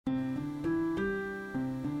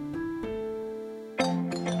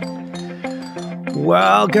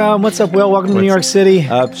Welcome. What's up, Will? Welcome to New York City.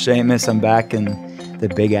 Up, Seamus. I'm back in the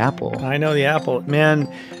Big Apple. I know the Apple.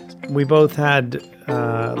 Man, we both had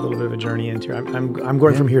a little bit of a journey into it. I'm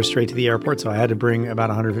going from here straight to the airport, so I had to bring about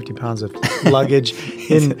 150 pounds of luggage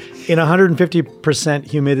in 150%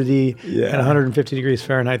 humidity and 150 degrees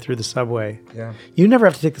Fahrenheit through the subway. Yeah. You never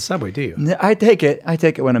have to take the subway, do you? No, I take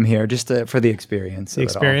it when I'm here, just for the experience. The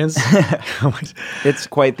experience? It's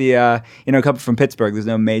quite the, coming from Pittsburgh, there's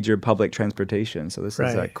no major public transportation, so this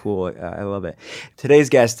is cool. I love it. Today's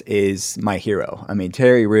guest is my hero. I mean,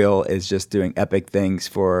 Terry Real is just doing epic things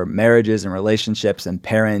for marriages and relationships and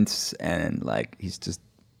parents, and he's just,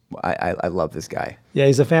 I love this guy. Yeah,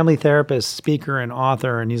 he's a family therapist, speaker, and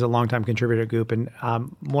author, and he's a longtime contributor to Goop. And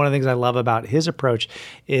one of the things I love about his approach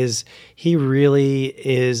is he really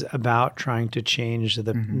is about trying to change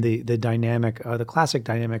the dynamic, the classic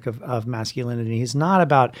dynamic of masculinity. He's not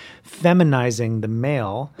about feminizing the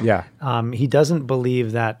male. Yeah. He doesn't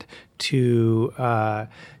believe that to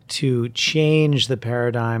change the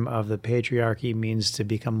paradigm of the patriarchy means to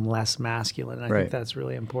become less masculine. And I think that's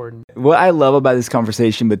really important. What I love about this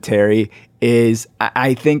conversation with Terry is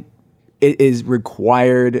I think it is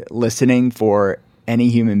required listening for any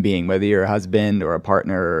human being, whether you're a husband or a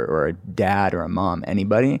partner or a dad or a mom,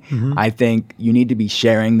 anybody. Mm-hmm. I think you need to be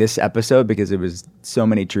sharing this episode because it was so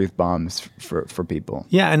many truth bombs for people.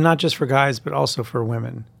 Yeah, and not just for guys, but also for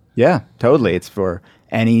women. Yeah, totally. It's for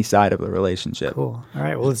any side of the relationship. Cool. All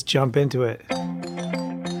right, well, let's jump into it.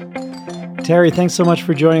 Terry, thanks so much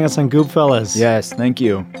for joining us on Goop Fellas. Yes, thank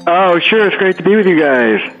you. Oh, sure. It's great to be with you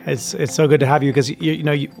guys. It's so good to have you because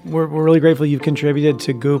we're really grateful you've contributed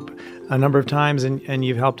to Goop a number of times and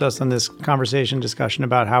you've helped us on this discussion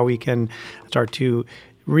about how we can start to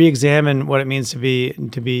re-examine what it means to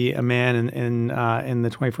be a man in the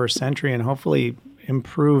 21st century and hopefully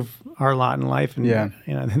improve our lot in life. And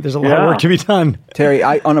there's a lot of work to be done. Terry,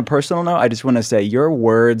 on a personal note, I just want to say your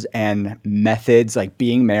words and methods, like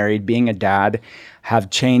being married, being a dad,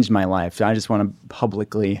 have changed my life. So I just want to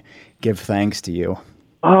publicly give thanks to you.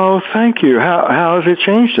 Oh, thank you. How has it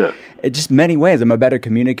changed it? It just many ways. I'm a better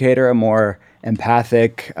communicator, I'm more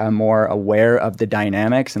empathic, I'm more aware of the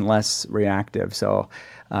dynamics and less reactive. So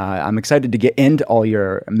I'm excited to get into all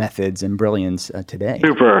your methods and brilliance today.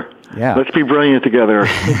 Super. Yeah. Let's be brilliant together.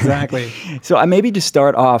 Exactly. So maybe to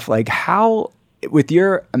start off, how, with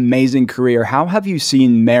your amazing career, how have you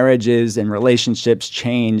seen marriages and relationships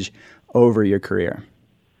change over your career?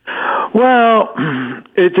 Well,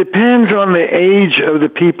 it depends on the age of the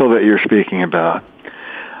people that you're speaking about.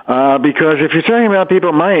 Because if you're talking about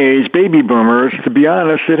people my age, baby boomers, to be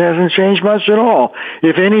honest, it hasn't changed much at all.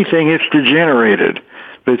 If anything, it's degenerated.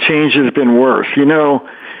 The change has been worse.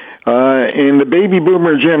 In the baby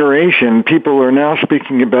boomer generation, people are now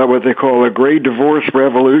speaking about what they call a great divorce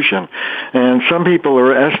revolution. And some people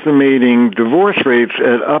are estimating divorce rates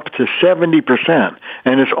at up to 70%.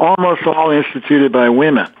 And it's almost all instituted by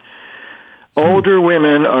women. Older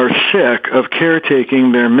women are sick of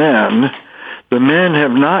caretaking their men. The men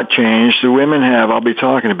have not changed. The women have. I'll be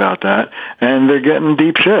talking about that. And they're getting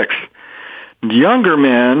deep sicks. Younger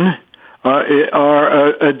men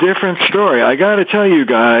are a different story. I got to tell you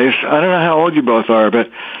guys, I don't know how old you both are,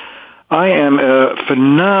 but I am a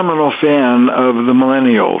phenomenal fan of the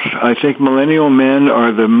millennials. I think millennial men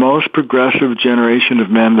are the most progressive generation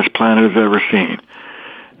of men this planet has ever seen.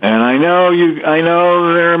 And I know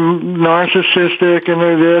they're narcissistic and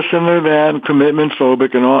they're this and they're that and commitment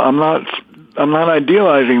phobic and all. I'm not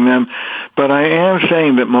idealizing them, but I am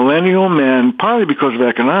saying that millennial men, partly because of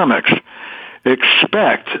economics,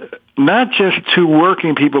 expect not just two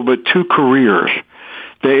working people, but two careers.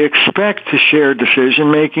 They expect to share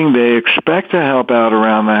decision-making. They expect to help out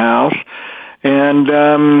around the house.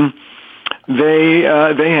 And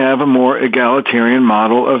they have a more egalitarian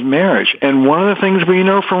model of marriage. And one of the things we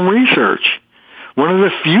know from research, one of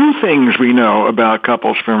the few things we know about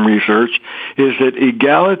couples from research, is that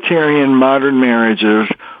egalitarian modern marriages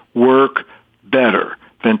work better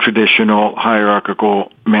than traditional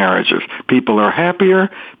hierarchical marriages. People are happier,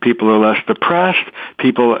 people are less depressed,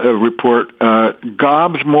 people report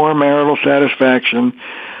gobs more marital satisfaction.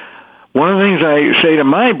 One of the things I say to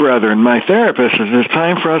my brethren, my therapists, is it's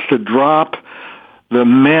time for us to drop the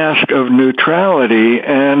mask of neutrality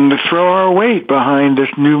and throw our weight behind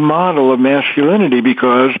this new model of masculinity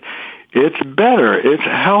because it's better. It's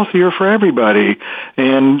healthier for everybody.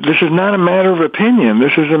 And this is not a matter of opinion.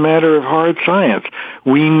 This is a matter of hard science.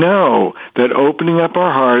 We know that opening up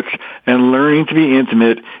our hearts and learning to be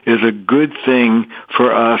intimate is a good thing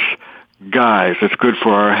for us guys. It's good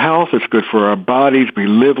for our health. It's good for our bodies. We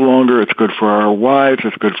live longer. It's good for our wives.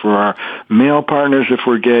 It's good for our male partners if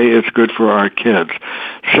we're gay. It's good for our kids.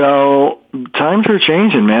 So times are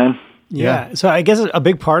changing, man. Yeah. So I guess a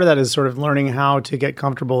big part of that is sort of learning how to get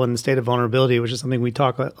comfortable in the state of vulnerability, which is something we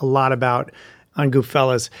talk a lot about on Goop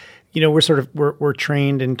Fellas. You know, we're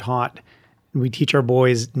trained and taught. We teach our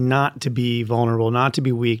boys not to be vulnerable, not to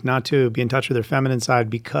be weak, not to be in touch with their feminine side,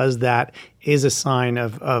 because that is a sign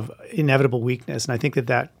of inevitable weakness. And I think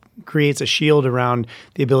that creates a shield around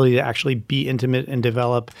the ability to actually be intimate and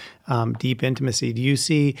develop deep intimacy. Do you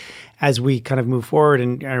see, as we kind of move forward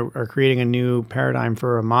and are creating a new paradigm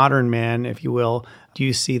for a modern man, if you will, do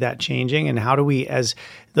you see that changing? And how do we, as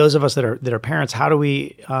those of us that are parents, how do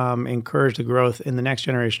we encourage the growth in the next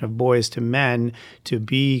generation of boys to men to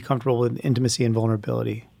be comfortable with intimacy and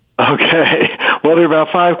vulnerability? Okay. Well, there are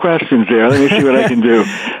about 5 questions there. Let me see what I can do.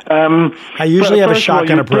 I usually have a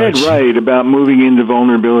shotgun approach. You're dead right about moving into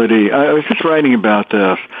vulnerability. I was just writing about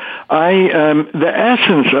this. The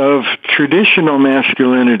essence of traditional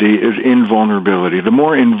masculinity is invulnerability. The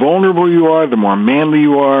more invulnerable you are, the more manly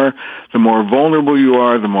you are. The more vulnerable you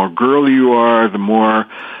are, the more girly you are, the more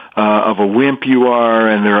of a wimp you are,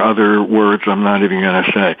 and there are other words I'm not even going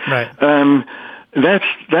to say. Right.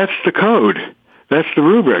 That's the code. That's the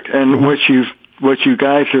rubric. And what you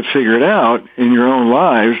guys have figured out in your own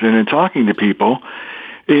lives and in talking to people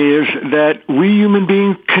is that we human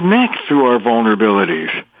beings connect through our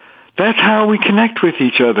vulnerabilities. That's how we connect with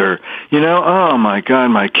each other. You know, oh my God,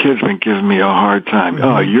 my kid's been giving me a hard time.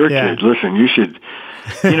 Oh, your kid, listen, you should,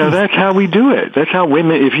 you know, that's how we do it. That's how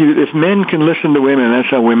women, if men can listen to women, that's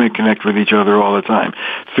how women connect with each other all the time,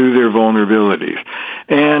 through their vulnerabilities.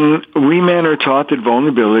 And we men are taught that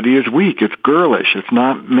vulnerability is weak. It's girlish. It's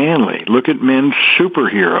not manly. Look at men's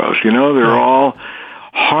superheroes. You know, they're all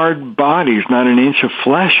hard bodies, not an inch of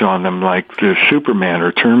flesh on them like the Superman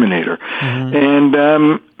or Terminator. And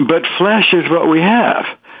but flesh is what we have.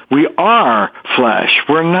 We are flesh.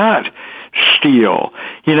 We're not steel.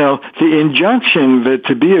 You know, the injunction that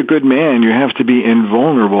to be a good man you have to be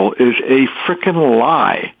invulnerable is a frickin'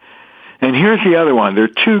 lie. And here's the other one. There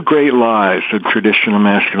are 2 great lies of traditional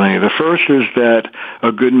masculinity. The first is that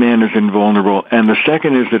a good man is invulnerable, and the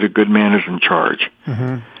second is that a good man is in charge.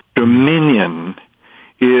 Dominion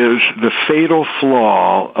is the fatal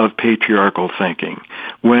flaw of patriarchal thinking.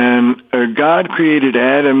 When God created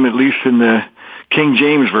Adam, at least in the King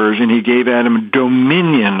James Version, he gave Adam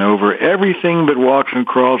dominion over everything that walks and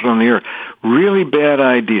crawls on the earth. Really bad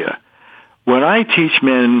idea. What I teach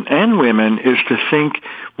men and women is to think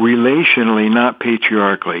relationally, not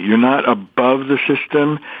patriarchally. You're not above the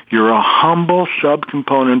system. You're a humble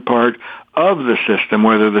subcomponent part of the system,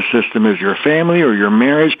 whether the system is your family or your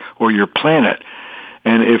marriage or your planet.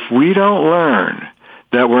 And if we don't learn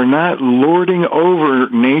that we're not lording over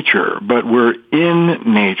nature, but we're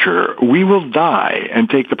in nature, we will die and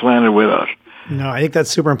take the planet with us. No, I think that's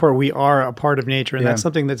super important. We are a part of nature, and that's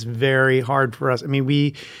something that's very hard for us. I mean,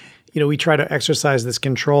 we try to exercise this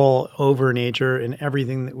control over nature in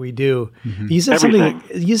everything that we do. You said something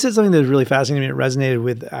that was really fascinating. It resonated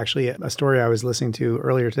with actually a story I was listening to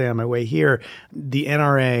earlier today on my way here. The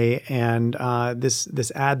NRA and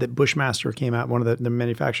this ad that Bushmaster came out, one of the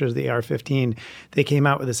manufacturers of the AR-15, they came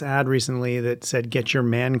out with this ad recently that said, "Get your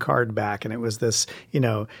man card back," and it was this,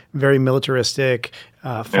 very militaristic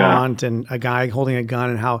font and a guy holding a gun,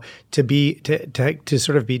 and how to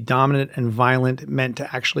sort of be dominant and violent meant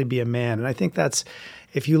to actually be a man. And I think that's,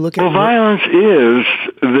 if you look at violence is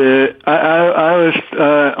I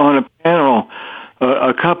was on a panel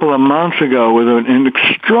a couple of months ago with an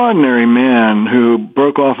extraordinary man who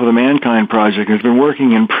broke off of the Mankind Project and has been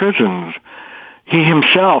working in prisons. He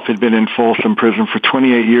himself had been in Folsom Prison for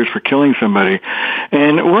 28 years for killing somebody.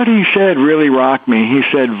 And what he said really rocked me. He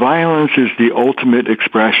said, violence is the ultimate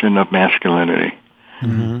expression of masculinity.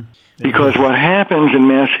 Because what happens in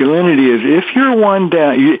masculinity is if you're one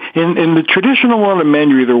down, in the traditional world of men,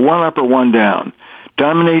 you're either one up or one down,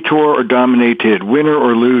 dominator or dominated, winner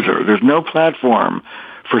or loser. There's no platform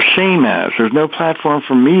for same as. There's no platform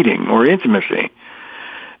for meeting or intimacy.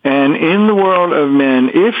 And in the world of men,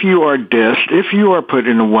 if you are dissed, if you are put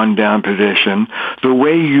in a one-down position, the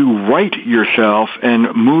way you right yourself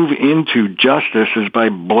and move into justice is by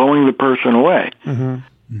blowing the person away.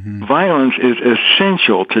 Violence is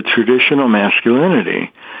essential to traditional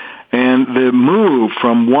masculinity. And the move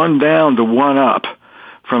from one down to one up,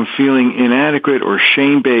 from feeling inadequate or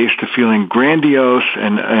shame-based to feeling grandiose,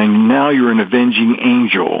 and now you're an avenging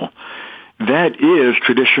angel, that is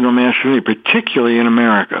traditional masculinity, particularly in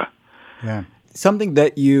America. Yeah. something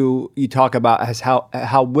that you talk about is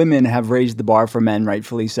how women have raised the bar for men,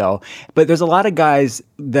 rightfully so. But there's a lot of guys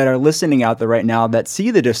that are listening out there right now that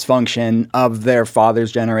see the dysfunction of their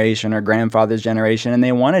father's generation or grandfather's generation, and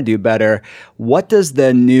they want to do better. What does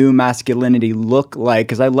the new masculinity look like?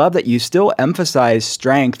 Because I love that you still emphasize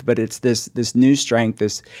strength, but it's this new strength,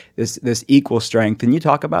 this equal strength. Can you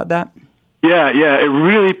talk about that? Yeah, it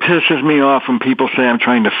really pisses me off when people say I'm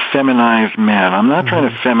trying to feminize men. I'm not trying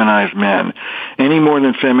to feminize men any more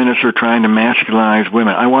than feminists are trying to masculinize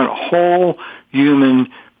women. I want whole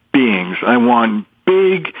human beings. I want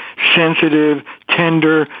big, sensitive,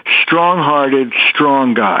 tender, strong-hearted,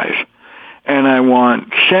 strong guys. And I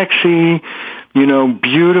want sexy,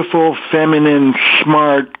 beautiful, feminine,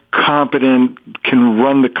 smart, competent, can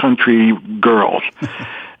run the country girls.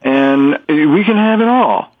 And we can have it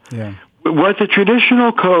all. Yeah. What the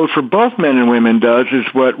traditional code for both men and women does is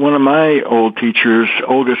what one of my old teachers,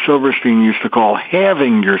 Olga Silverstein, used to call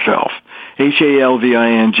halving yourself.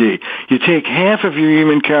 Halving. You take half of your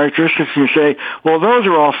human characteristics and you say, well, those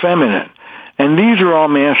are all feminine, and these are all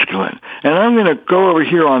masculine. And I'm going to go over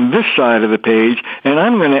here on this side of the page, and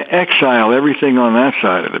I'm going to exile everything on that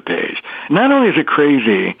side of the page. Not only is it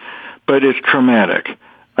crazy, but it's traumatic.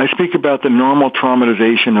 I speak about the normal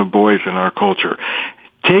traumatization of boys in our culture.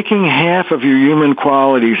 Taking half of your human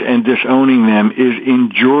qualities and disowning them is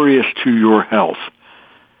injurious to your health.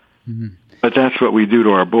 Mm-hmm. But that's what we do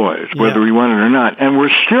to our boys, whether we want it or not. And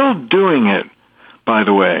we're still doing it, by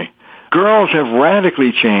the way. Girls have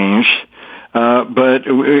radically changed, but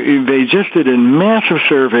they just did a massive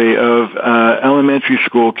survey of elementary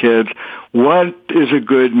school kids. What is a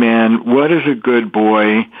good man? What is a good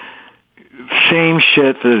boy? Same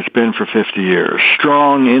shit that it's been for 50 years.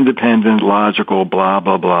 Strong, independent, logical, blah,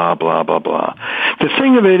 blah, blah, blah, blah, blah. The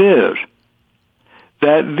thing of it is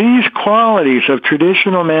that these qualities of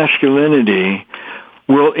traditional masculinity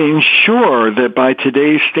will ensure that by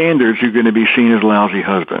today's standards, you're going to be seen as a lousy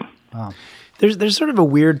husband. Wow. There's sort of a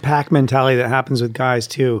weird pack mentality that happens with guys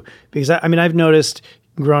too, because I've noticed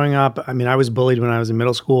growing up. I was bullied when I was in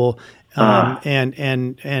middle school.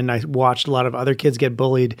 And I watched a lot of other kids get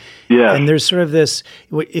bullied. Yeah. And there's sort of this,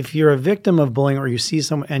 if you're a victim of bullying or you see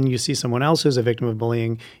someone else who's a victim of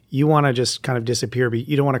bullying, you want to just kind of disappear. But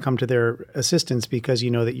you don't want to come to their assistance because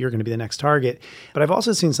you know that you're going to be the next target. But I've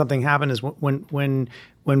also seen something happen is when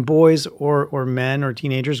boys or men or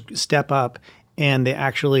teenagers step up and they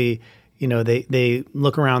actually, they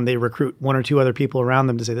look around, they recruit one or two other people around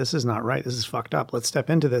them to say, this is not right. This is fucked up. Let's step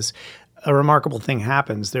into this. A remarkable thing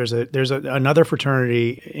happens. There's another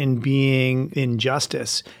fraternity in being in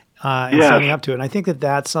justice and standing up to it. And I think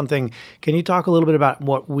that's something. Can you talk a little bit about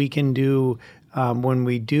what we can do when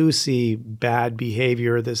we do see bad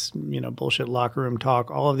behavior, this bullshit locker room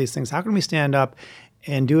talk, all of these things? How can we stand up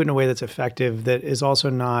and do it in a way that's effective, that is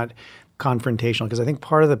also not confrontational? Because I think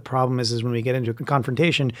part of the problem is when we get into a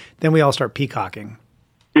confrontation, then we all start peacocking.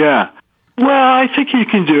 Yeah. Well, I think you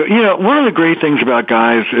can do it. One of the great things about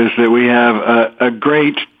guys is that we have a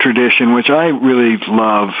great tradition, which I really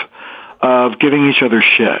love, of giving each other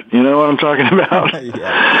shit. You know what I'm talking about?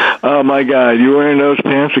 Yeah. Oh, my God, you wearing those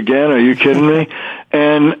pants again? Are you kidding me?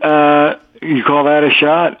 And you call that a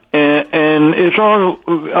shot? And it's all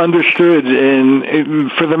understood, and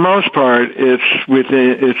for the most part,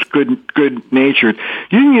 it's good-natured.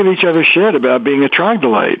 You can give each other shit about being a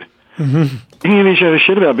troglodyte. Mm-hmm. You can give each other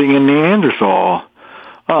shit about being a Neanderthal.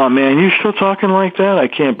 Oh, man, you still talking like that? I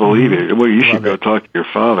can't believe it. Well, you should go talk to your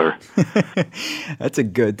father. That's a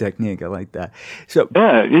good technique. I like that. So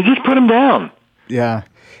yeah, you just put him down. Yeah.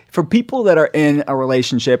 For people that are in a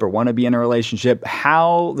relationship or want to be in a relationship,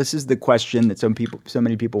 this is the question that so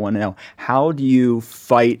many people want to know. How do you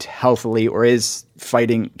fight healthily, or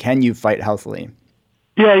can you fight healthily?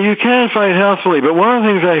 Yeah, you can fight healthily, but one of the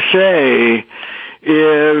things I say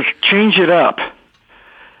is change it up.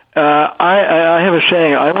 I have a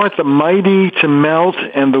saying, I want the mighty to melt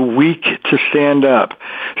and the weak to stand up.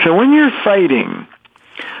 So when you're fighting,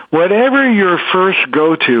 whatever your first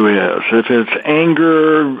go-to is, if it's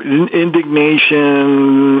anger,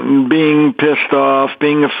 indignation, being pissed off,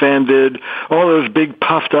 being offended, all those big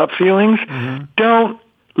puffed up feelings, don't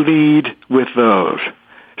lead with those.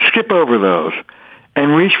 Skip over those.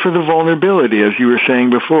 And reach for the vulnerability, as you were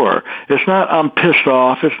saying before. It's not, I'm pissed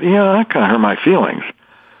off. It's, that kind of hurt my feelings.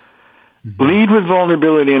 Mm-hmm. Lead with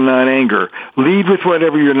vulnerability and not anger. Lead with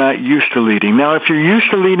whatever you're not used to leading. Now, if you're used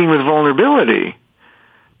to leading with vulnerability,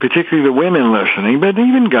 particularly the women listening, but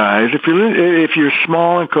even guys, if you're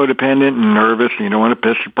small and codependent and nervous and you don't want to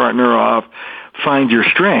piss your partner off, find your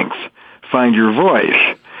strength. Find your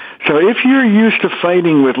voice. So if you're used to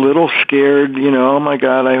fighting with little scared, oh my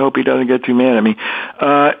God, I hope he doesn't get too mad at me,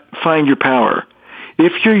 find your power.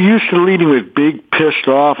 If you're used to leading with big pissed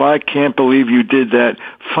off, I can't believe you did that,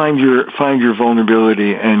 find your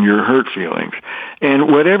vulnerability and your hurt feelings.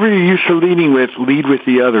 And whatever you're used to leading with, lead with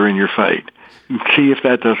the other in your fight. See if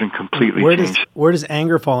that doesn't completely change. Where does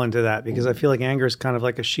anger fall into that? Because I feel like anger is kind of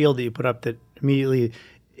like a shield that you put up that immediately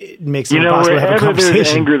it makes it impossible to have a conversation.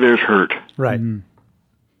 There's anger, there's hurt. Right. Mm-hmm.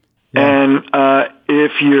 Yeah. And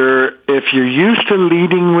if you're used to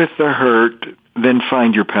leading with the hurt, then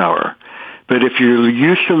find your power. But if you're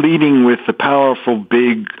used to leading with the powerful,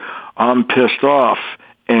 big, I'm pissed off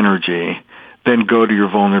energy, then go to your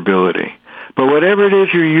vulnerability. But whatever it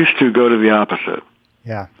is you're used to, go to the opposite.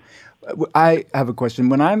 Yeah. I have a question.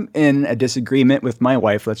 When I'm in a disagreement with my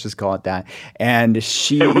wife, let's just call it that, and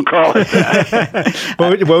she... We'll call it that.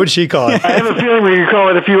 What would she call it? I have a feeling we could call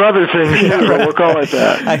it a few other things, too, but we'll call it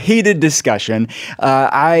that. A heated discussion.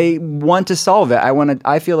 I want to solve it.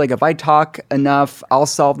 I feel like if I talk enough, I'll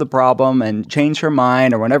solve the problem and change her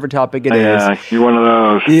mind or whatever topic it is. Yeah, you're one of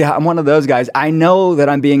those. Yeah, I'm one of those guys. I know that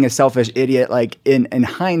I'm being a selfish idiot, like in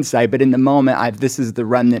hindsight, but in the moment, this is the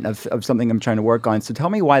remnant of something I'm trying to work on. So tell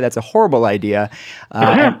me why that's a horrible idea.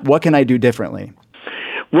 And what can I do differently?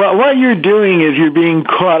 Well, what you're doing is you're being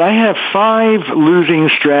caught. I have 5 losing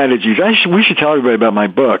strategies. We should tell everybody about my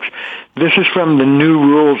books. This is from the New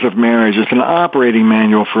Rules of Marriage. It's an operating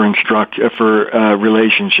manual for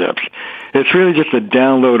relationships. It's really just a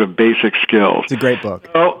download of basic skills. It's a great book.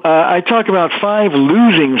 So I talk about 5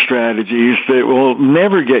 losing strategies that will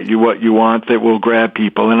never get you what you want, that will grab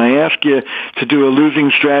people. And I ask you to do a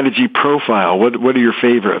losing strategy profile. What are your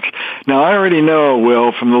favorites? Now, I already know,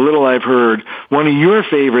 Will, from the little I've heard, one of your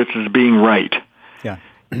favorites is being right. Yeah.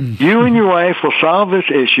 You and your wife will solve this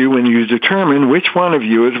issue when you determine which one of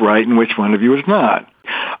you is right and which one of you is not.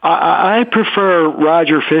 I prefer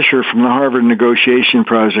Roger Fisher from the Harvard Negotiation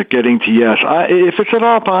Project, Getting to Yes. If it's at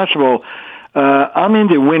all possible, I'm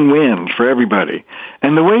into win-wins for everybody.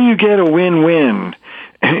 And the way you get a win-win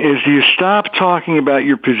is you stop talking about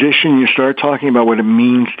your position, you start talking about what it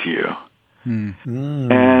means to you.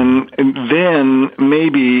 And then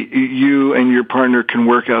maybe you and your partner can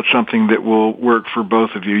work out something that will work for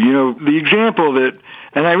both of you. The example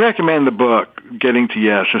and I recommend the book, Getting to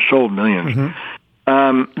Yes, it's sold millions.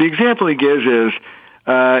 Mm-hmm. The example he gives is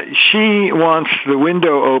she wants the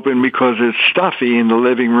window open because it's stuffy in the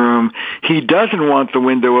living room. He doesn't want the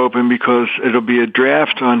window open because it'll be a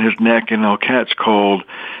draft on his neck and he'll catch cold.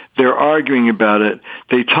 They're arguing about it.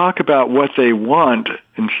 They talk about what they want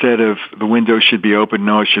instead of the window should be open,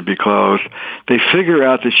 no, it should be closed. They figure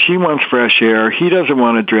out that she wants fresh air. He doesn't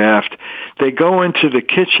want a draft. They go into the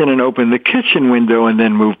kitchen and open the kitchen window and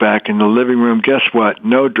then move back in the living room. Guess what?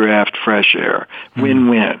 No draft, fresh air.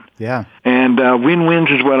 Win-win. Yeah. And win-wins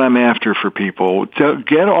is what I'm after for people. To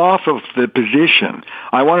get off of the position,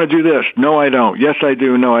 I want to do this. No, I don't. Yes, I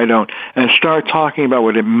do. No, I don't. And start talking about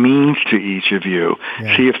what it means to each of you.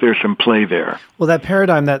 Yeah. See if there's some play there. Well, that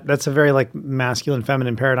paradigm, that's a very like masculine,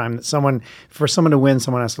 feminine paradigm that for someone to win,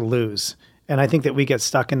 someone has to lose. And I think that we get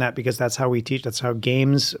stuck in that because that's how we teach. That's how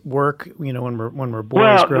games work. When we're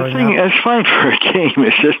boys growing up. Well, it's fine for a game.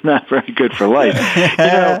 It's just not very good for life.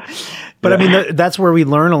 But I mean, that's where we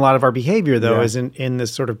learn a lot of our behavior, though, is in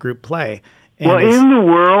this sort of group play. And in the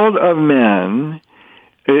world of men,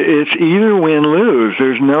 it's either win-lose.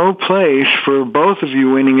 There's no place for both of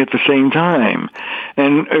you winning at the same time.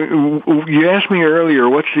 And you asked me earlier,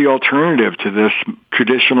 what's the alternative to this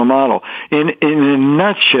traditional model? In a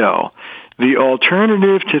nutshell, the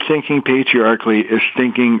alternative to thinking patriarchally is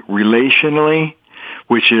thinking relationally,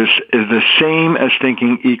 which is the same as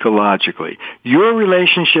thinking ecologically. Your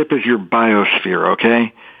relationship is your biosphere,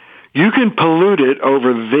 okay? You can pollute it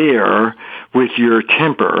over there with your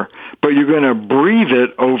temper, but you're going to breathe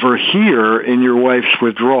it over here in your wife's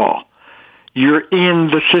withdrawal. You're in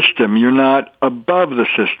the system. You're not above the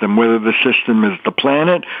system, whether the system is the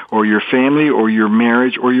planet or your family or your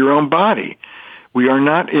marriage or your own body. We are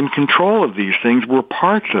not in control of these things. We're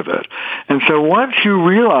parts of it. And so once you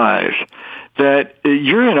realize that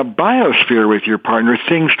you're in a biosphere with your partner,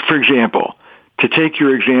 things, for example, to take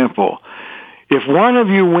your example, if one of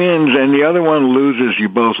you wins and the other one loses, you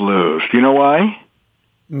both lose. Do you know why?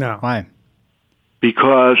 No. Why?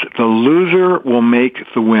 Because the loser will make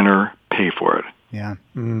the winner pay for it. Yeah,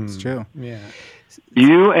 it's true. Yeah.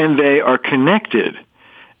 You and they are connected.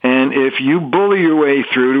 And if you bully your way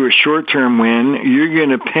through to a short-term win, you're going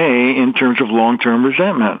to pay in terms of long-term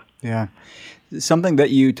resentment. Yeah. something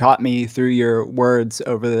that you taught me through your words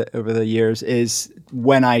over the years is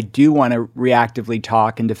when I do want to reactively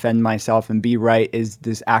talk and defend myself and be right is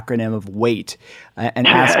this acronym of WAIT. And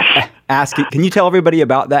ask. Can you tell everybody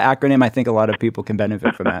about that acronym? I think a lot of people can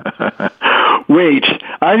benefit from that. WAIT.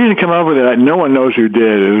 I didn't come up with it. No one knows who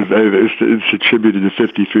did. It's attributed to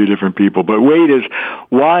 53 different people. But WAIT is,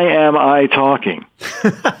 why am I talking?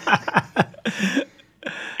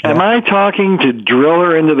 Am I talking to drill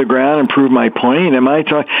her into the ground and prove my point? Am I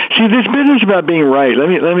talking? See, this business about being right.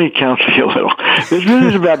 Let me counsel you a little. This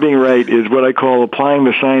business about being right is what I call applying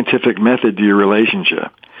the scientific method to your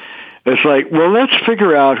relationship. It's like, well, let's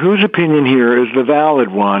figure out whose opinion here is the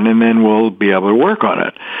valid one, and then we'll be able to work on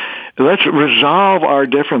it. Let's resolve our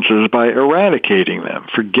differences by eradicating them.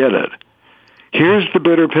 Forget it. Here's the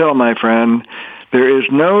bitter pill, my friend. There is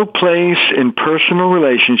no place in personal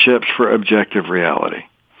relationships for objective reality.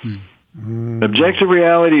 Objective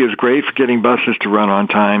reality is great for getting buses to run on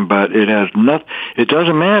time, but it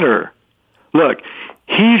doesn't matter. Look,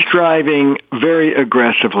 he's driving very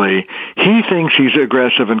aggressively. He thinks he's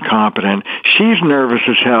aggressive and competent. She's nervous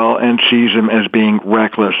as hell and sees him as being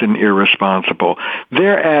reckless and irresponsible.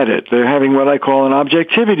 They're at it. They're having what I call an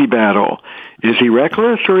objectivity battle. Is he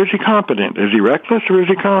reckless or is he competent? Is he reckless or is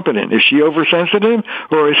he competent? Is she oversensitive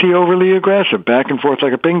or is he overly aggressive? Back and forth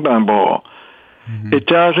like a ping pong ball. Mm-hmm. It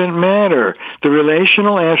doesn't matter. The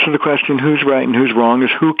relational answer to the question who's right and who's wrong is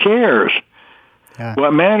who cares? Yeah.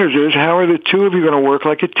 What matters is how are the two of you going to work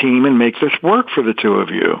like a team and make this work for the two of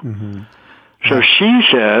you? Mm-hmm. So she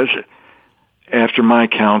says, after my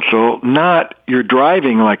counsel, not you're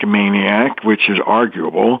driving like a maniac, which is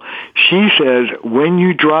arguable. She says, when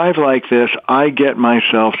you drive like this, I get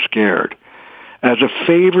myself scared. As a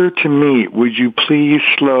favor to me, would you please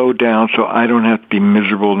slow down so I don't have to be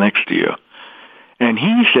miserable next to you? And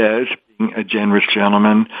he says, being a generous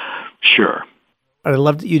gentleman, sure. What I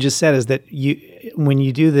love that you just said is that when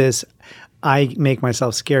you do this, I make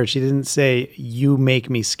myself scared. She didn't say, you make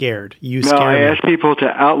me scared. No, I ask people to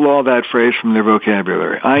outlaw that phrase from their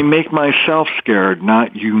vocabulary. I make myself scared,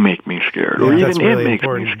 not you make me scared. Yeah, or even really it makes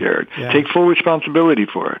me scared. Yeah. Take full responsibility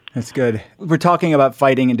for it. That's good. We're talking about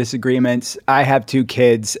fighting and disagreements. I have 2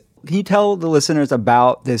 kids. Can you tell the listeners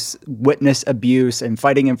about this witness abuse and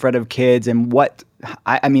fighting in front of kids and what...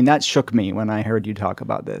 I mean, that shook me when I heard you talk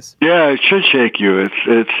about this. Yeah, it should shake you.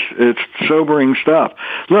 It's sobering stuff.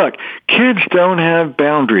 Look, kids don't have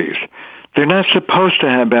boundaries. They're not supposed to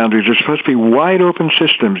have boundaries. They're supposed to be wide open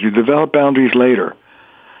systems. You develop boundaries later.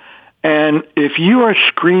 And if you are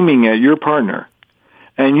screaming at your partner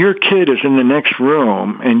and your kid is in the next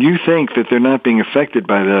room and you think that they're not being affected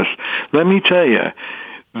by this, let me tell you,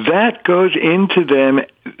 that goes into them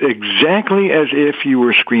exactly as if you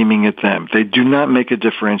were screaming at them. They do not make a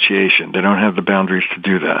differentiation. They don't have the boundaries to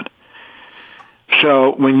do that.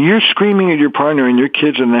 So when you're screaming at your partner and your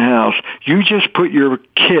kid's in the house, you just put your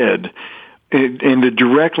kid in the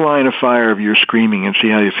direct line of fire of your screaming and see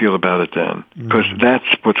how you feel about it then. Because that's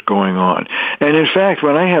what's going on. And in fact,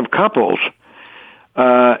 when I have couples,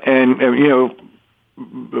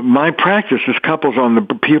 my practice is couples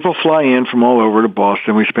people fly in from all over to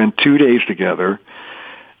Boston. We spend 2 days together.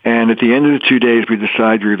 And at the end of the 2 days, we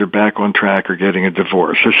decide you're either back on track or getting a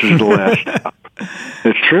divorce. This is the last stop.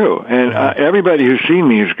 It's true. And everybody who's seen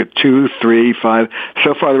me has got 2, 3, 5.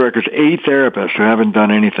 So far, the record's 8 therapists who haven't done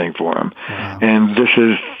anything for them. Wow. And this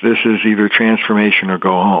is either transformation or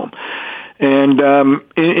go home. And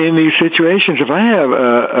in these situations, if I have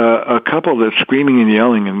a couple that's screaming and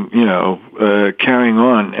yelling and carrying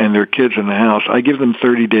on, and their kids in the house, I give them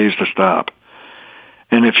 30 days to stop.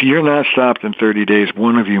 And if you're not stopped in 30 days,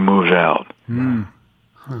 one of you moves out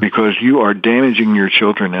because you are damaging your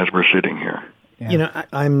children as we're sitting here. Yeah.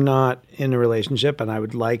 I'm not in a relationship, and I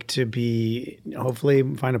would like to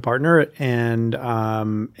hopefully find a partner, and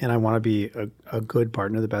I want to be a good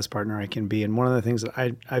partner, the best partner I can be. And one of the things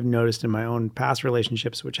that I've noticed in my own past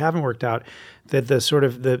relationships, which haven't worked out, that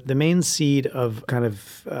the main seed of kind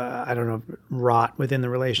of rot within the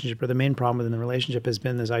relationship, or the main problem within the relationship, has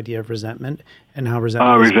been this idea of resentment and how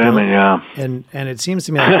resentment. Resentment, yeah. And it seems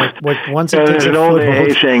to me like once it takes there's an old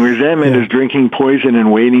AA saying resentment is drinking poison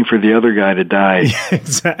and waiting for the other guy to die.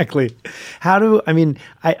 Exactly. I know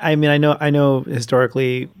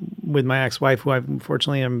historically with my ex-wife, who I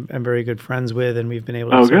unfortunately am very good friends with, and we've been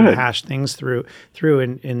able to sort of hash things through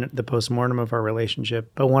in the postmortem of our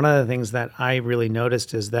relationship. But one of the things that I really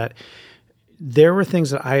noticed is that there were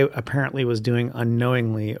things that I apparently was doing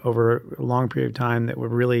unknowingly over a long period of time that were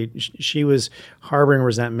really, she was harboring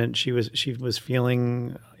resentment. She was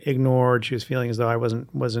feeling ignored. She was feeling as though I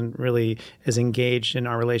wasn't really as engaged in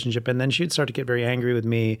our relationship. And then she'd start to get very angry with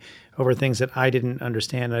me over things that I didn't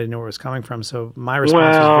understand. I didn't know where it was coming from. So my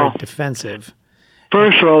response was very defensive.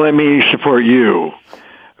 First of all, let me support you,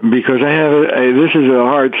 because I have this is a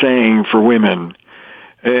hard saying for women.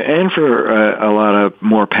 And for a lot of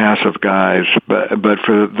more passive guys, but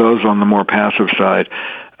for those on the more passive side,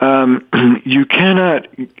 you cannot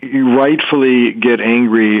rightfully get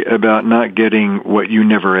angry about not getting what you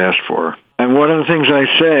never asked for. And one of the things I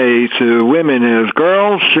say to women is,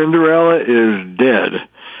 girls, Cinderella is dead.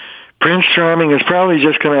 Prince Charming has probably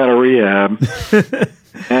just come out of rehab.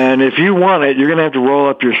 And if you want it, you're going to have to roll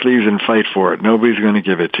up your sleeves and fight for it. Nobody's going to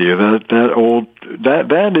give it to you.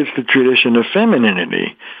 That is the tradition of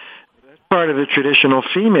femininity. That's part of the traditional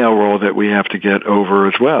female role that we have to get over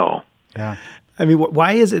as well. Yeah. I mean,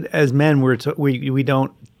 why is it as men we're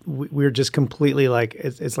just completely like,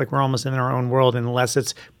 it's like we're almost in our own world unless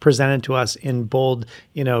it's presented to us in bold,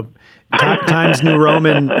 Times New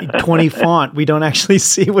Roman 20 font. We don't actually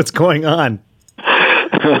see what's going on.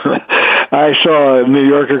 I saw a New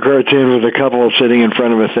Yorker cartoon with a couple sitting in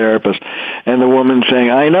front of a therapist, and the woman saying,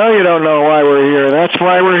 "I know you don't know why we're here. That's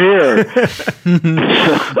why we're here."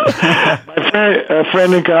 A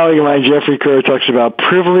friend and colleague of mine, Jeffrey Kerr, talks about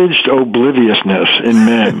privileged obliviousness in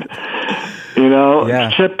men.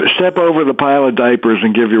 Step over the pile of diapers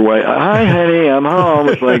and give your wife, "Hi, honey, I'm home."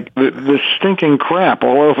 It's like the stinking crap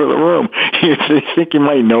all over the room. You think you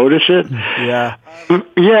might notice it? Yeah.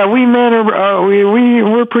 Yeah, we men are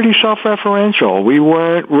we're pretty self-referential. We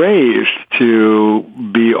weren't raised to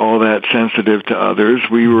be all that sensitive to others.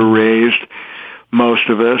 We were raised, most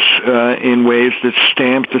of us, in ways that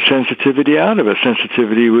stamped the sensitivity out of us.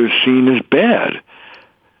 Sensitivity was seen as bad.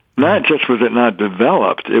 Not just was it not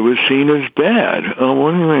developed, it was seen as bad. Oh,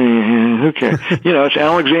 what do you mean? Who cares? It's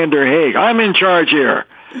Alexander Haig. I'm in charge here.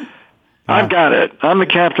 I've got it. I'm the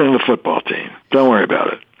captain of the football team. Don't worry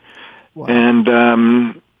about it. Wow. And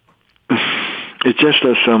it just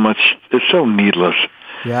does so much. It's so needless.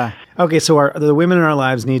 Yeah. Okay. So the women in our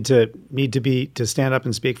lives need to stand up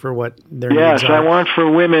and speak for what their needs are. Yes, I want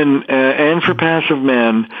for women and for passive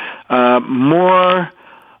men more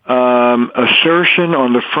assertion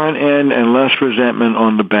on the front end and less resentment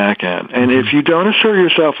on the back end. And if you don't assert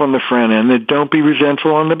yourself on the front end, then don't be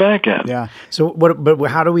resentful on the back end. Yeah. So but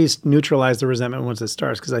how do we neutralize the resentment once it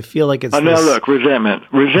starts? Because I feel like it's now look, resentment.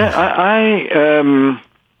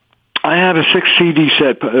 I have a 6 CD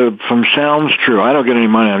set from Sounds True. I don't get any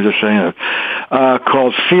money. I'm just saying it.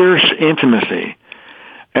 Called Fierce Intimacy.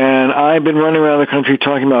 And I've been running around the country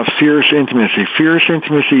talking about fierce intimacy. Fierce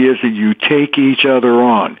intimacy is that you take each other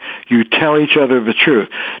on. You tell each other the truth.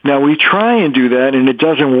 Now, we try and do that, and it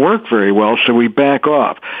doesn't work very well, so we back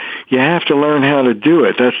off. You have to learn how to do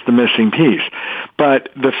it. That's the missing piece. But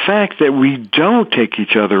the fact that we don't take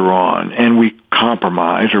each other on and we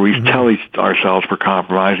compromise, or we tell ourselves we're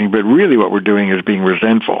compromising, but really what we're doing is being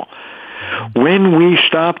resentful. When we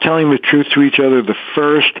stop telling the truth to each other, the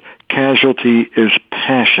first casualty is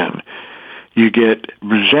passion. You get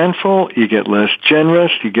resentful, you get less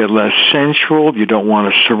generous, you get less sensual, you don't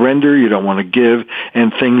want to surrender, you don't want to give,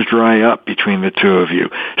 and things dry up between the two of you.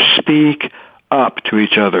 Speak up to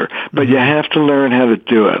each other, but you have to learn how to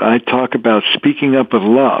do it. I talk about speaking up with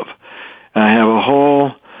love. I have a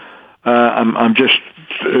whole, I'm just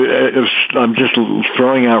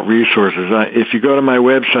throwing out resources. If you go to my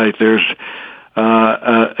website, there's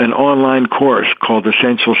an online course called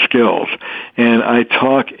Essential Skills, and I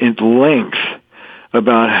talk at length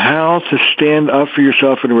about how to stand up for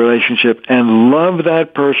yourself in a relationship and love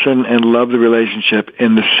that person and love the relationship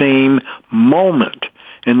in the same moment,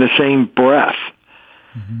 in the same breath.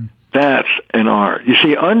 That's an art. You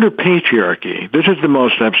see, under patriarchy, this is the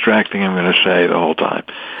most abstract thing I'm going to say the whole time.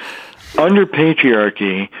 Under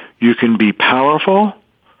patriarchy, you can be powerful,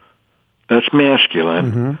 that's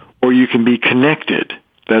masculine, or you can be connected,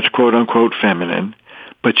 that's quote-unquote feminine,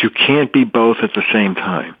 but you can't be both at the same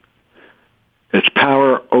time. It's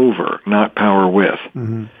power over, not power with.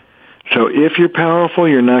 So if you're powerful,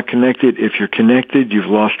 you're not connected. If you're connected, you've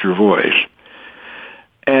lost your voice.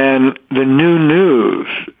 And the new news,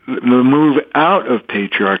 the move out of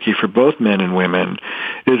patriarchy for both men and women,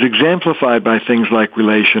 is exemplified by things like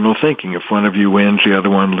relational thinking. If one of you wins, the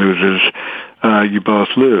other one loses, you both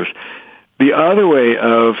lose. The other way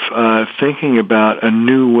of thinking about a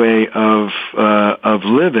new way of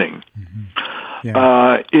living is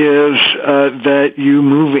that you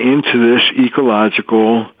move into this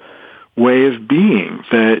ecological way of being,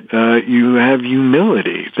 that you have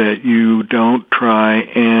humility, that you don't try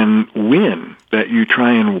and win, that you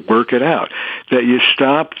try and work it out, that you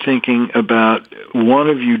stop thinking about one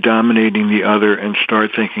of you dominating the other and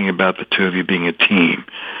start thinking about the two of you being a team.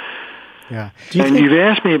 Yeah. And you've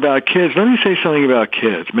asked me about kids. Let me say something about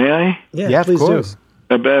kids. May I? Yeah, please of course.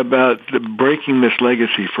 do. About breaking this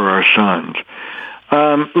legacy for our sons.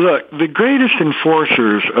 Look, the greatest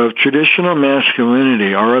enforcers of traditional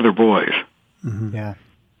masculinity are other boys. Mm-hmm. Yeah.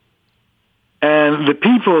 And the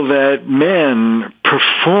people that men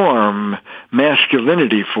perform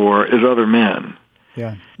masculinity for is other men.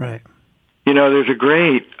 Yeah. Right. You know, there's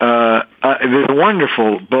a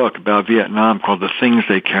wonderful book about Vietnam called The Things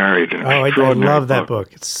They Carried. I love that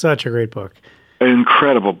book. It's such a great book. An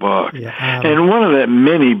incredible book. Yeah, and one of the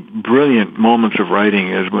many brilliant moments of writing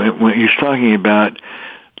is when he's talking about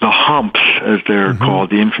the humps, as they're called,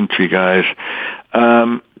 the infantry guys,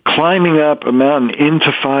 climbing up a mountain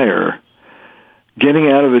into fire, getting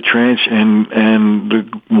out of the trench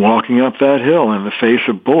and walking up that hill in the face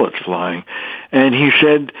of bullets flying. And he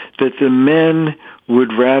said that the men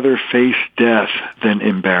would rather face death than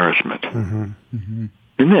embarrassment. Mm-hmm. Mm-hmm.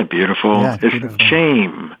 Isn't that beautiful? Yeah, it's beautiful. a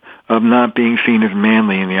shame of not being seen as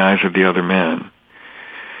manly in the eyes of the other men.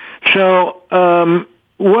 So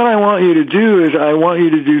what I want you to do is I want you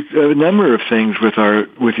to do a number of things with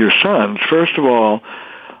your sons. First of all,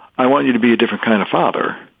 I want you to be a different kind of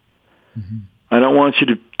father. Mm-hmm. I don't want you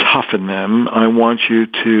to toughen them. I want you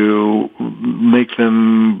to make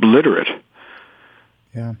them literate.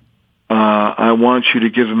 Yeah. I want you to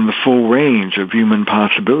give them the full range of human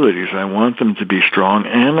possibilities. I want them to be strong,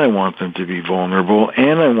 and I want them to be vulnerable,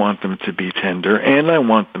 and I want them to be tender, and I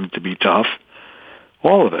want them to be tough.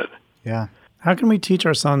 All of it. Yeah. How can we teach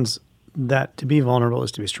our sons that to be vulnerable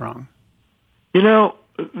is to be strong? You know,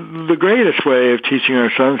 the greatest way of teaching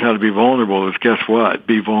our sons how to be vulnerable is, guess what?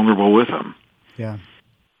 Be vulnerable with them. Yeah.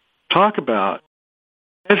 Talk about,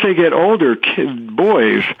 as they get older,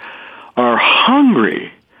 boys are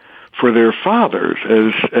hungry for their fathers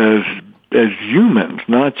as humans,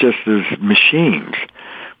 not just as machines.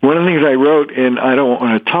 One of the things I wrote, and I don't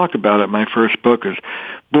want to talk about it, my first book, is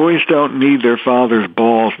boys don't need their father's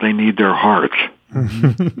balls, they need their hearts.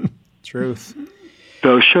 Truth.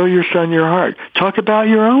 So show your son your heart. Talk about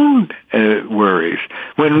your own worries.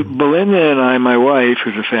 When Belinda and I, my wife,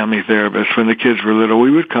 who's a family therapist, when the kids were little, we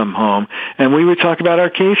would come home and we would talk about our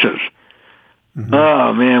cases. Mm-hmm.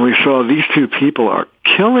 Oh, man, we saw these two people are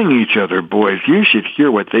killing each other, boys. You should hear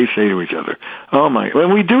what they say to each other. Oh, my.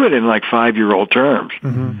 And we do it in like 5-year-old terms.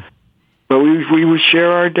 Mm-hmm. But we would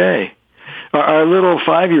share our day. Our little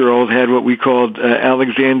 5-year-old had what we called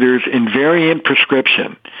Alexander's invariant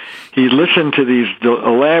prescription. He listened to these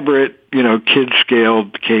elaborate,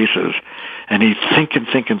 kid-scaled cases, and he'd think and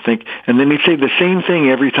think and think, and then he'd say the same thing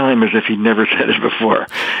every time as if he'd never said it before.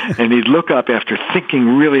 And he'd look up after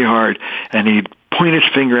thinking really hard, and he'd point his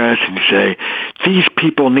finger at us and he'd say, "These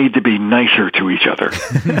people need to be nicer to each other."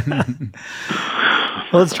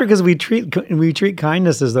 Well, it's true because we treat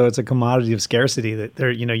kindness as though it's a commodity of scarcity. That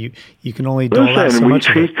there, you can only dole out so much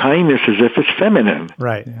of it. We treat kindness as if it's feminine.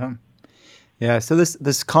 Right. Yeah. Yeah. So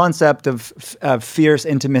this concept of fierce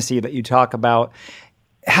intimacy that you talk about,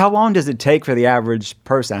 how long does it take for the average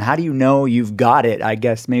person? How do you know you've got it? I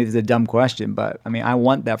guess maybe it's a dumb question, but I mean, I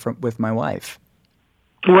want that with my wife.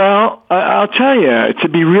 Well, I'll tell you, to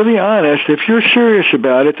be really honest, if you're serious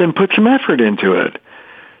about it, then put some effort into it.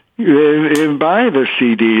 Buy the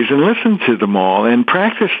CDs and listen to them all and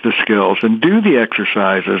practice the skills and do the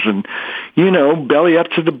exercises and, belly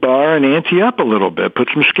up to the bar and ante up a little bit. Put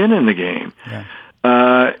some skin in the game. Yeah.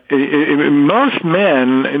 Most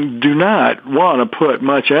men do not want to put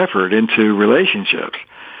much effort into relationships.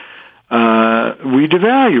 We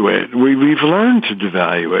devalue it. We've learned to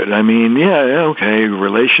devalue it. I mean, okay,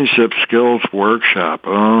 relationship skills workshop.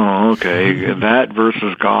 Oh, okay, that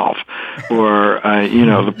versus golf. Or,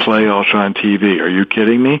 the playoffs on TV. Are you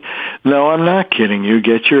kidding me? No, I'm not kidding you.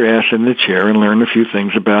 Get your ass in the chair and learn a few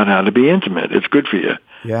things about how to be intimate. It's good for you.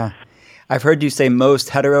 Yeah. I've heard you say most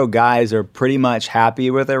hetero guys are pretty much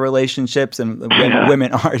happy with their relationships and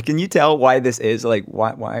women aren't. Can you tell why this is? Like,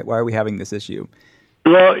 why are we having this issue?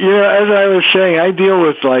 Well, as I was saying, I deal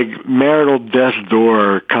with like marital death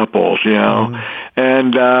door couples,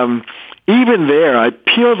 and even there, I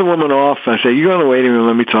peel the woman off. I say, "You go in the waiting room.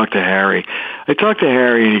 Let me talk to Harry." I talk to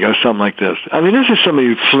Harry, and he goes something like this. I mean, this is somebody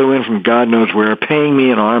who flew in from God knows where, paying me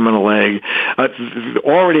an arm and a leg.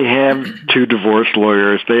 Already have 2 divorce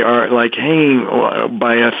lawyers. They are like hanging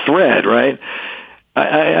by a thread, right?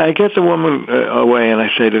 I get the woman away, and I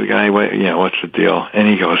say to the guy, "Wait, what's the deal?" And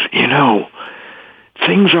he goes,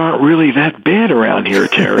 things aren't really that bad around here,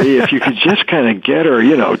 Terry. If you could just kind of get her,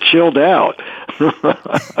 chilled out.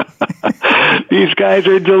 These guys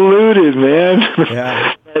are deluded, man.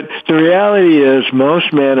 Yeah. But the reality is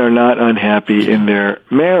most men are not unhappy in their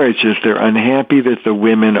marriages. They're unhappy that the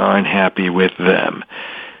women are unhappy with them.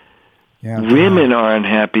 Yeah. Women are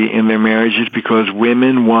unhappy in their marriages because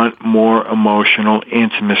women want more emotional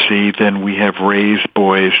intimacy than we have raised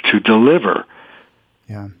boys to deliver.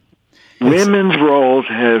 Yeah. Women's roles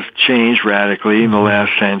have changed radically in the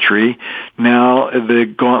last century. Now the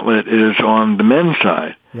gauntlet is on the men's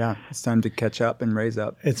side. Yeah, it's time to catch up and raise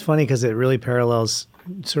up. It's funny because it really parallels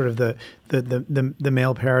sort of the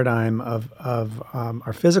male paradigm of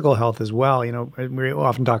our physical health as well. We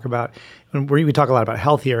often talk about, we talk a lot about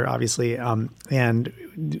health here, obviously, and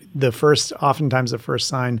oftentimes the first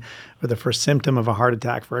sign or the first symptom of a heart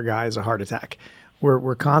attack for a guy is a heart attack.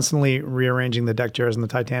 We're constantly rearranging the deck chairs in the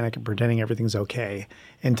Titanic and pretending everything's okay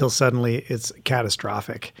until suddenly it's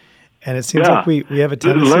catastrophic. And it seems like we have a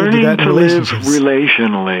tendency to do that in relationships. Learning to live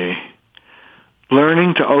relationally,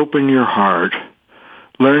 learning to open your heart,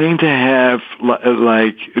 learning to have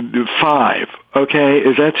like 5, okay?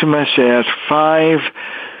 Is that too much to ask? 5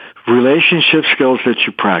 relationship skills that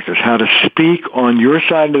you practice. How to speak on your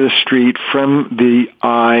side of the street from the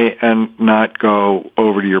I and not go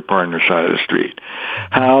over to your partner's side of the street.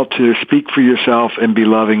 How to speak for yourself and be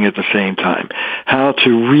loving at the same time. How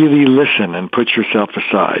to really listen and put yourself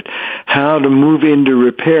aside. How to move into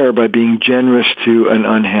repair by being generous to an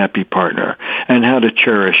unhappy partner. And how to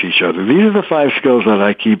cherish each other. These are the 5 skills that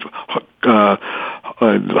I keep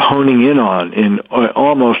honing in on in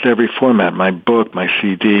almost every format, my book, my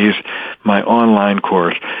CDs, my online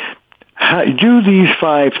course. Do these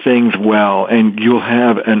 5 things well, and you'll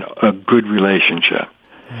have a good relationship.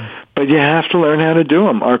 But you have to learn how to do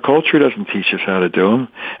them. Our culture doesn't teach us how to do them.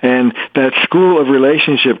 And that school of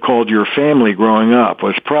relationship called your family growing up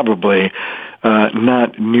was probably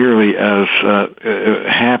not nearly as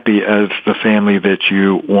happy as the family that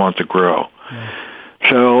you want to grow. Yeah.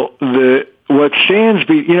 So what stands one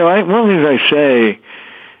of the things I say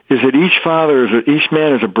is that each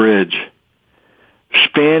man is a bridge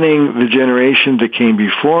spanning the generation that came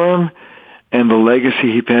before him and the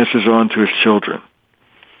legacy he passes on to his children.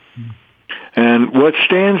 And what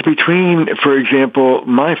stands between, for example,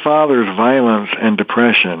 my father's violence and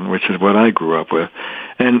depression, which is what I grew up with,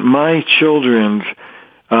 and my children's,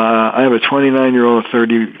 I have a 29-year-old, a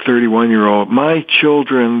 31-year-old, my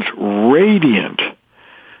children's radiant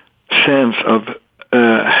sense of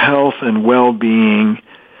health and well-being,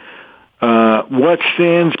 what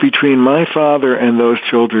stands between my father and those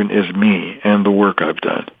children is me and the work I've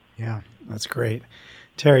done. Yeah, that's great.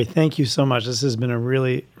 Terry, thank you so much. This has been a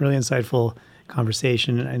really, really insightful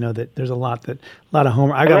conversation. I know that there's a lot of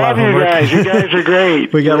homework. I got a lot of homework. You guys are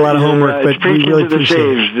great. We got a lot of homework, but we really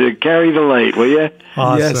appreciate it. Carry the light, will you?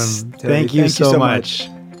 Awesome. Yes, thank you so much.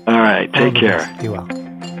 All right, take care. Be well.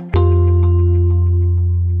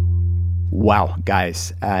 Wow,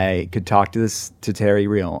 guys, I could talk to Terry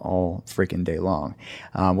Real all freaking day long.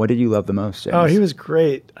 What did you love the most, James? Oh, he was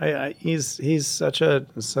great. He's such a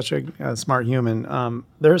smart human.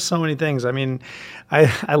 There are so many things. I mean,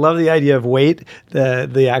 I love the idea of WAIT, the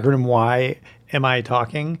acronym Why Am I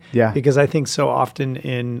Talking? Yeah. Because I think so often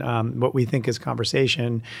in what we think is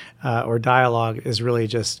conversation or dialogue is really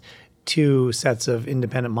just 2 sets of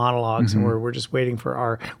independent monologues, and we're just waiting for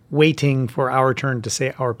our turn to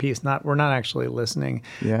say our piece. We're not actually listening.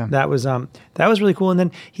 Yeah. That was really cool. And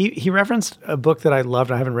then he referenced a book that I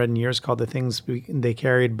loved. I haven't read in years, called The Things They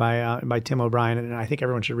Carried by Tim O'Brien, and I think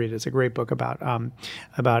everyone should read it. It's a great book about the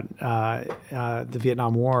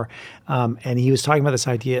Vietnam War, and he was talking about this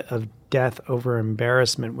idea of death over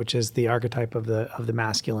embarrassment, which is the archetype of the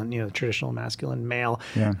masculine, the traditional masculine male.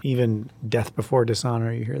 Yeah. Even death before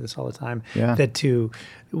dishonor. You hear this all the time. Yeah. That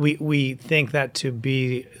we think that to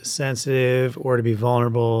be sensitive or to be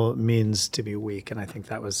vulnerable means to be weak, and I think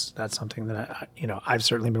that's something that I've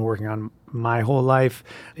certainly been working on my whole life,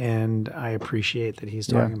 and I appreciate that he's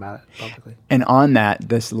talking about it publicly. And on that,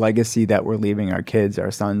 this legacy that we're leaving our kids,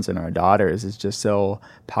 our sons and our daughters, is just so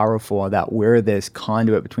powerful that we're this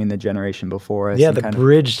conduit between the generation before us. Yeah, the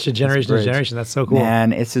bridge to generation to generation. That's so cool.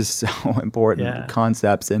 Man, it's just so important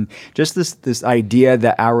concepts. And just this idea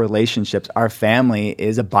that our relationships, our family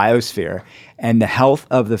is a biosphere, and the health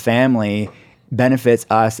of the family benefits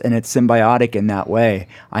us, and it's symbiotic in that way.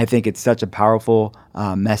 I think it's such a powerful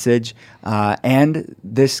message, and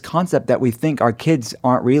this concept that we think our kids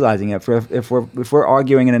aren't realizing it. If we're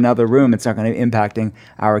arguing in another room, it's not going to be impacting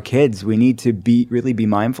our kids. We need to really be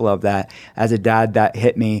mindful of that. As a dad, that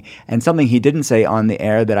hit me. And something he didn't say on the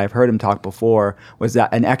air that I've heard him talk before was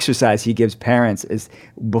that an exercise he gives parents is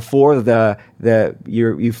before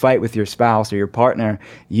you fight with your spouse or your partner,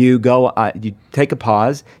 you take a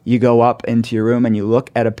pause, you go up into your room and you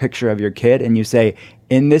look at a picture of your kid and you say,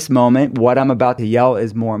 in this moment, what I'm about to yell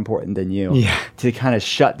is more important than you. Yeah. To kind of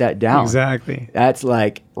shut that down. Exactly. That's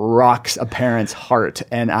like rocks a parent's heart.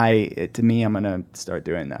 And to me, I'm going to start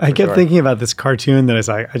doing that. I kept thinking about this cartoon that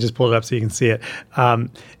I just pulled it up so you can see it.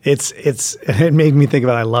 It made me think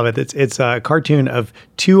about it. I love it. It's a cartoon of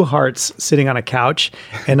two hearts sitting on a couch,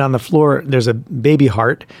 and on the floor there's a baby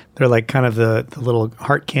heart. They're like kind of the little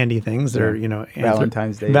heart candy things. They're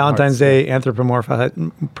Valentine's Day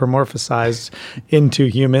anthropomorphized into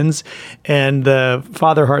humans. And the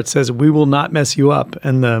father heart says, "We will not mess you up,"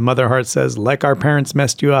 and the mother heart says, "Like our parents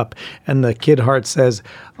messed you up," and the kid heart says,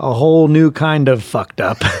 "A whole new kind of fucked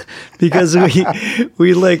up," because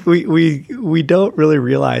we don't really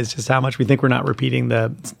realize just how much we think we're not repeating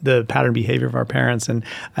the pattern behavior of our parents. And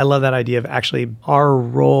I love that idea of actually our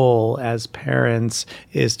role as parents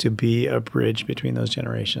is to be a bridge between those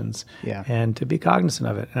generations, and to be cognizant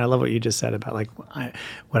of it. And I love what you just said about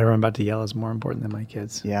whatever I'm about to yell is more important than my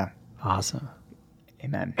kids. Yeah. Awesome.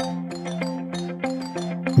 Amen.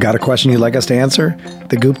 Got a question you'd like us to answer?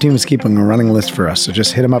 The Goop team is keeping a running list for us, so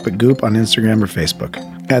just hit them up at Goop on Instagram or Facebook.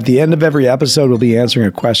 At the end of every episode, we'll be answering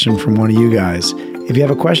a question from one of you guys. If you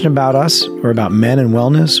have a question about us or about men and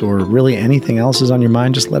wellness or really anything else is on your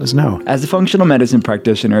mind, just let us know. As a functional medicine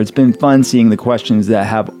practitioner, it's been fun seeing the questions that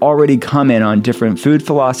have already come in on different food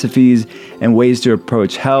philosophies and ways to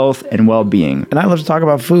approach health and well-being. And I love to talk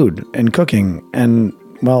about food and cooking and,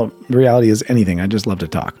 well, the reality is anything. I just love to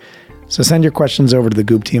talk. So send your questions over to the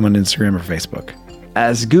Goop team on Instagram or Facebook.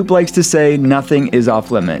 As Goop likes to say, nothing is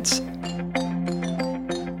off limits.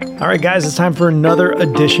 All right, guys, it's time for another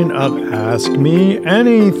edition of Ask Me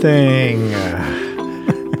Anything.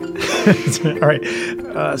 All right.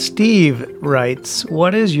 Steve writes,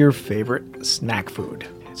 what is your favorite snack food?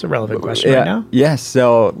 It's a relevant question right now. Yes.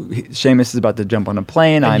 So Seamus is about to jump on a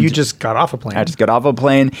plane. And you just got off a plane. I just got off a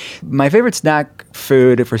plane. My favorite snack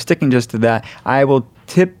food, if we're sticking just to that, I will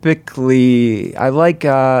typically, I like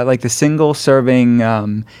the single serving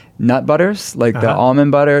nut butters, like the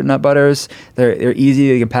almond butter nut butters. They're easy.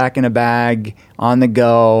 You can pack in a bag, on the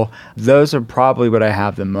go. Those are probably what I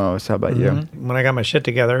have the most. How about you? When I got my shit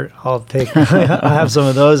together, I'll have some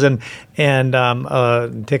of those and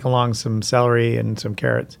take along some celery and some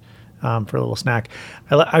carrots for a little snack.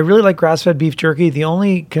 I really like grass-fed beef jerky. The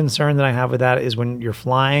only concern that I have with that is when you're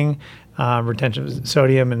flying, retention of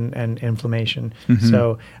sodium and inflammation.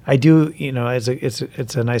 So I do,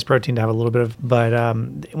 it's a nice protein to have a little bit of, but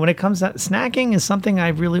when it comes to snacking is something I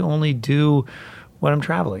really only do when I'm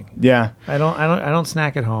traveling. Yeah. I don't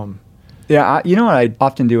snack at home. Yeah, you know what I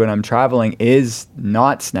often do when I'm traveling is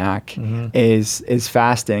not snack, is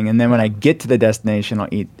fasting, and then when I get to the destination, I'll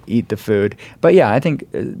eat the food. But yeah, I think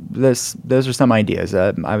those are some ideas.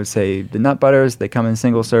 I would say the nut butters, they come in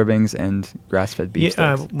single servings, and grass-fed beef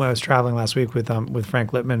sticks. When I was traveling last week with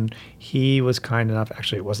Frank Lippman, he was kind enough.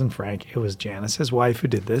 Actually, it wasn't Frank; it was Janice, his wife, who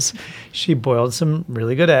did this. She boiled some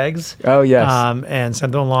really good eggs. Oh yes, and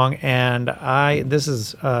sent them along. And this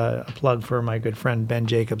is a plug for my good friend Ben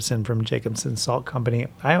Jacobson from Jacobson Salt Company.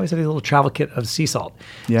 I always have a little travel kit of sea salt.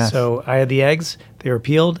 Yeah. So I had the eggs, they were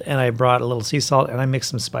peeled, and I brought a little sea salt, and I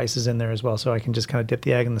mixed some spices in there as well, so I can just kind of dip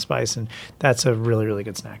the egg in the spice, and that's a really, really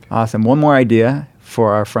good snack. Awesome. One more idea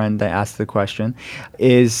for our friend that asked the question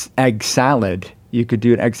is egg salad. You could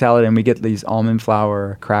do an egg salad, and we get these almond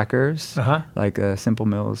flour crackers, like Simple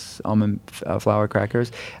Mills almond flour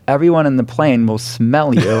crackers. Everyone in the plane will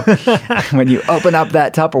smell you when you open up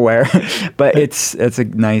that Tupperware, but it's a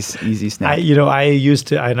nice, easy snack. I used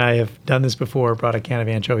to, and I have done this before, brought a can of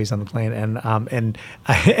anchovies on the plane, and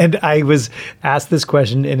I was asked this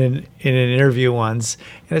question in an interview once,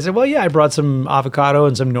 and I said, well, yeah, I brought some avocado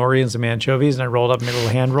and some nori and some anchovies, and I rolled up and made a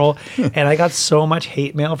little hand roll, and I got so much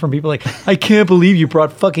hate mail from people like, I can't believe you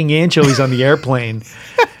brought fucking anchovies on the airplane.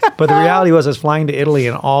 But the reality was I was flying to Italy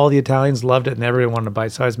and all the Italians loved it and everyone wanted to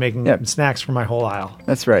bite. So I was making snacks for my whole aisle.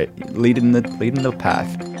 That's right. Leading the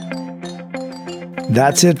path.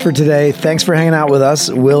 That's it for today. Thanks for hanging out with us.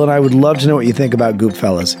 Will and I would love to know what you think about Goop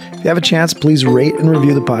Fellas. If you have a chance, please rate and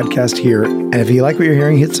review the podcast here. And if you like what you're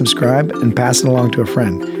hearing, hit subscribe and pass it along to a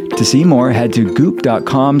friend. To see more, head to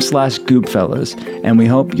goop.com/goopfellas. And we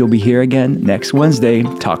hope you'll be here again next Wednesday.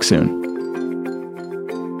 Talk soon.